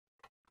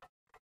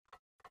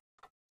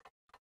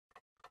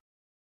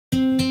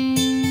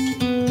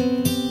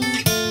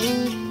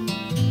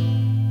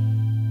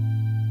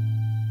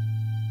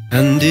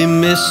and he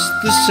missed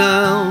the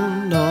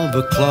sound of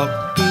a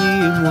clock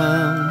being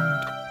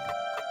wound,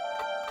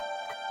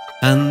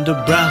 and a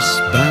brass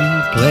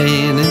band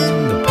playing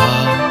in the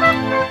park.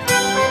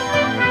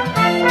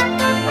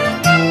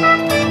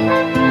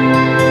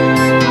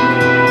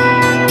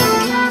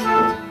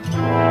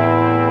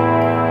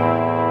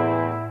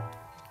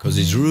 'Cause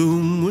his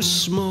room was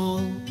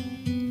small,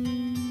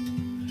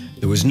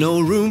 there was no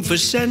room for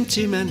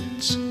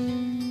sentiment,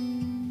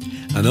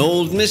 and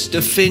old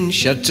Mr.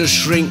 Finch had to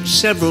shrink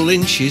several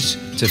inches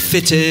to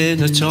fit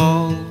in at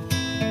all.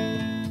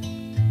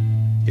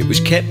 It was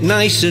kept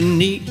nice and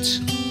neat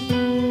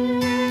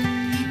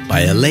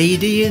by a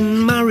lady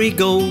in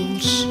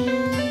marigolds,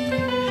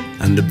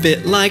 and a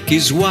bit like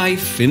his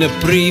wife in a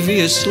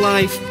previous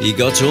life, he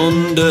got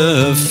under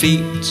her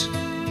feet.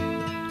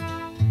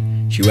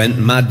 She went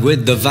mad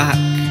with the vac,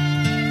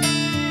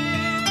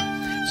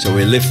 so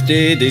he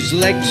lifted his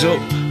legs up.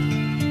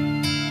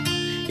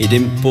 He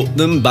didn't put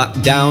them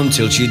back down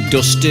till she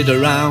dusted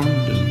around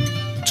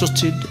and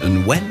tutted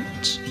and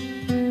went.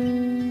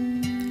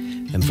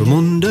 And from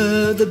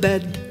under the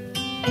bed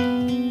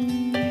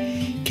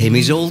came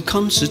his old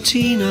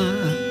concertina,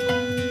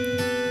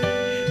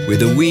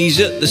 with a wheeze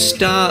at the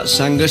start,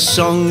 sang a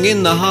song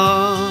in the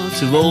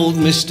heart of old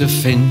Mr.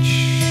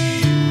 Finch.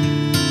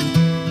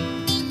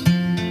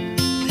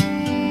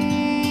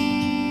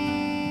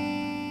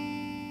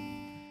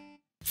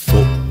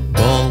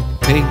 Football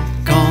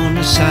pink on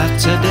a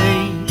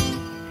Saturday,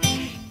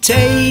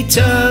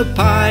 tater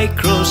pie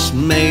crust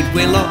made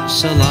with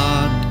lots of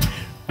lard,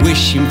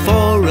 wishing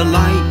for a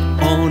light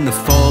on a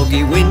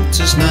foggy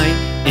winter's night,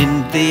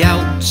 in the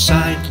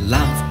outside,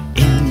 love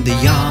in the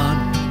yard.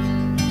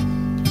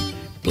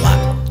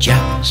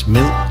 Blackjacks,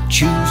 milk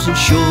chews and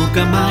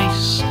sugar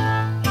mice,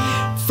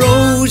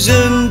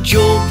 frozen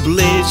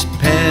jubblies,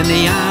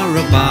 penny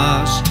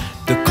arabars,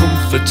 the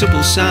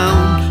comfortable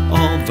sound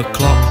of a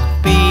clock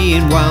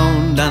being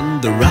wound,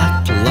 and the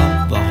rattle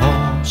of a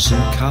horse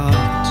and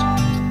cart,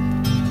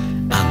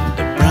 and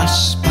the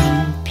brass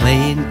band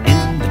playing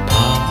in the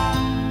park.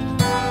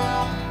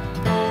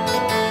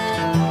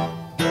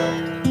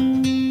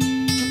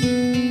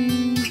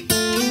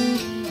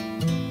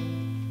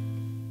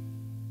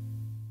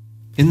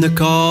 In the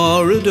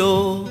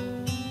corridor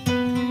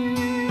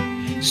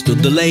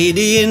stood the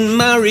lady in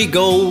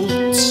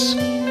marigolds,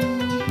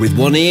 with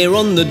one ear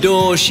on the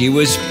door. She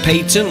was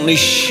patently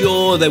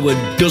sure there were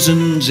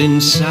dozens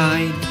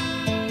inside,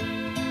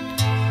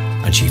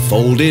 and she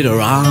folded her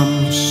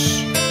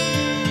arms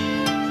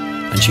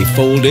and she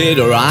folded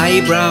her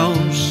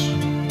eyebrows,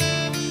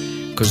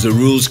 'cause the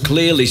rules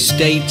clearly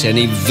state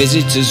any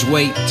visitors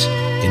wait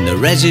in the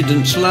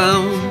residence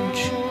lounge.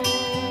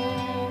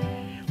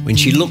 When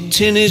she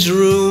looked in his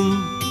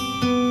room,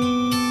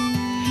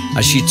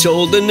 as she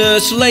told the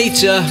nurse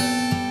later,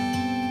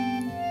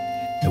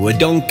 there were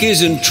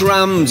donkeys and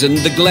trams and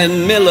the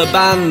Glen Miller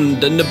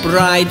band, and the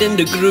bride and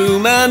the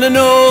groom and an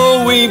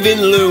old weaving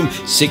loom,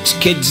 6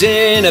 kids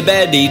in a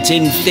bed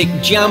eating thick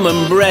jam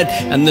and bread,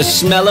 and the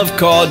smell of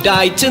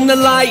cordite and the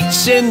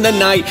lights in the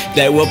night.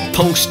 There were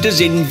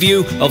posters in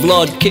view of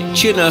Lord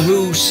Kitchener,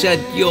 who said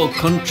your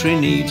country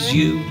needs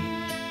you.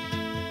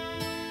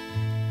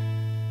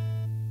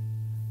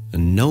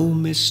 And no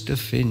Mr.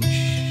 Finch.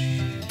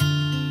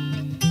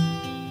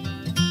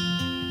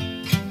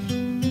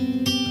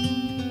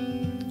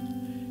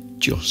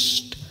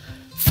 Just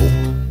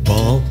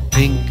football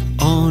pink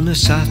on a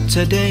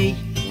Saturday,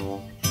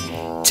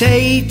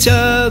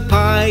 tater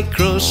pie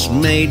crust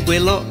made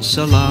with lots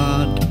of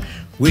lard,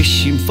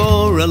 wishing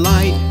for a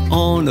light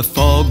on a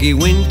foggy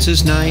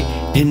winter's night,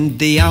 in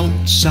the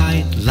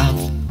outside,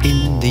 love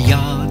in the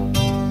yard.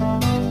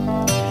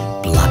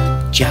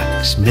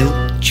 Blackjacks,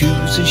 milk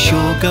chews and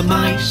sugar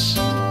mice,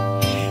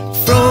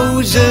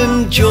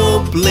 frozen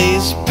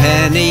jubblies,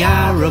 penny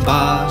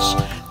arabars,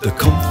 the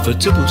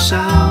comfortable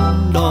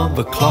sound of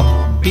a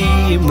clock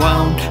being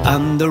wound,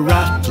 and the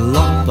rattle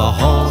of a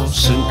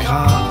horse and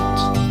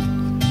cart,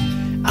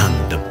 and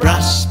the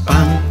brass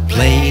band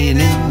playing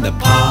in the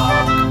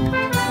park.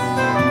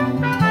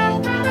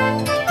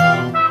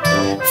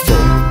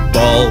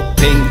 Football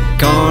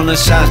pink on a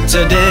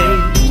Saturday,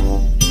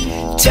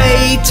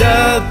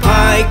 tater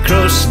pie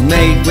crust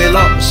made with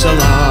lots of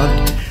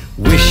lard,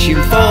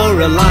 wishing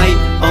for a light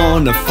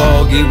on a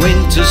foggy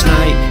winter's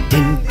night,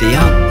 in the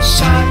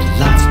outside,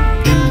 love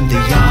in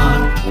the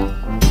yard.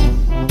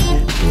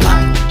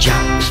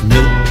 Blackjacks,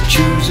 milk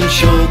chews and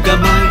sugar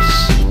mice,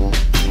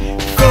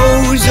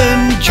 frozen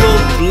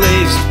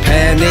jubblies,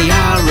 penny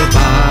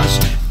arabars,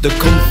 the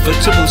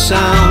comfortable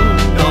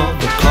sound of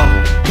the clock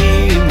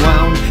being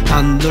wound,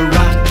 and the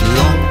rat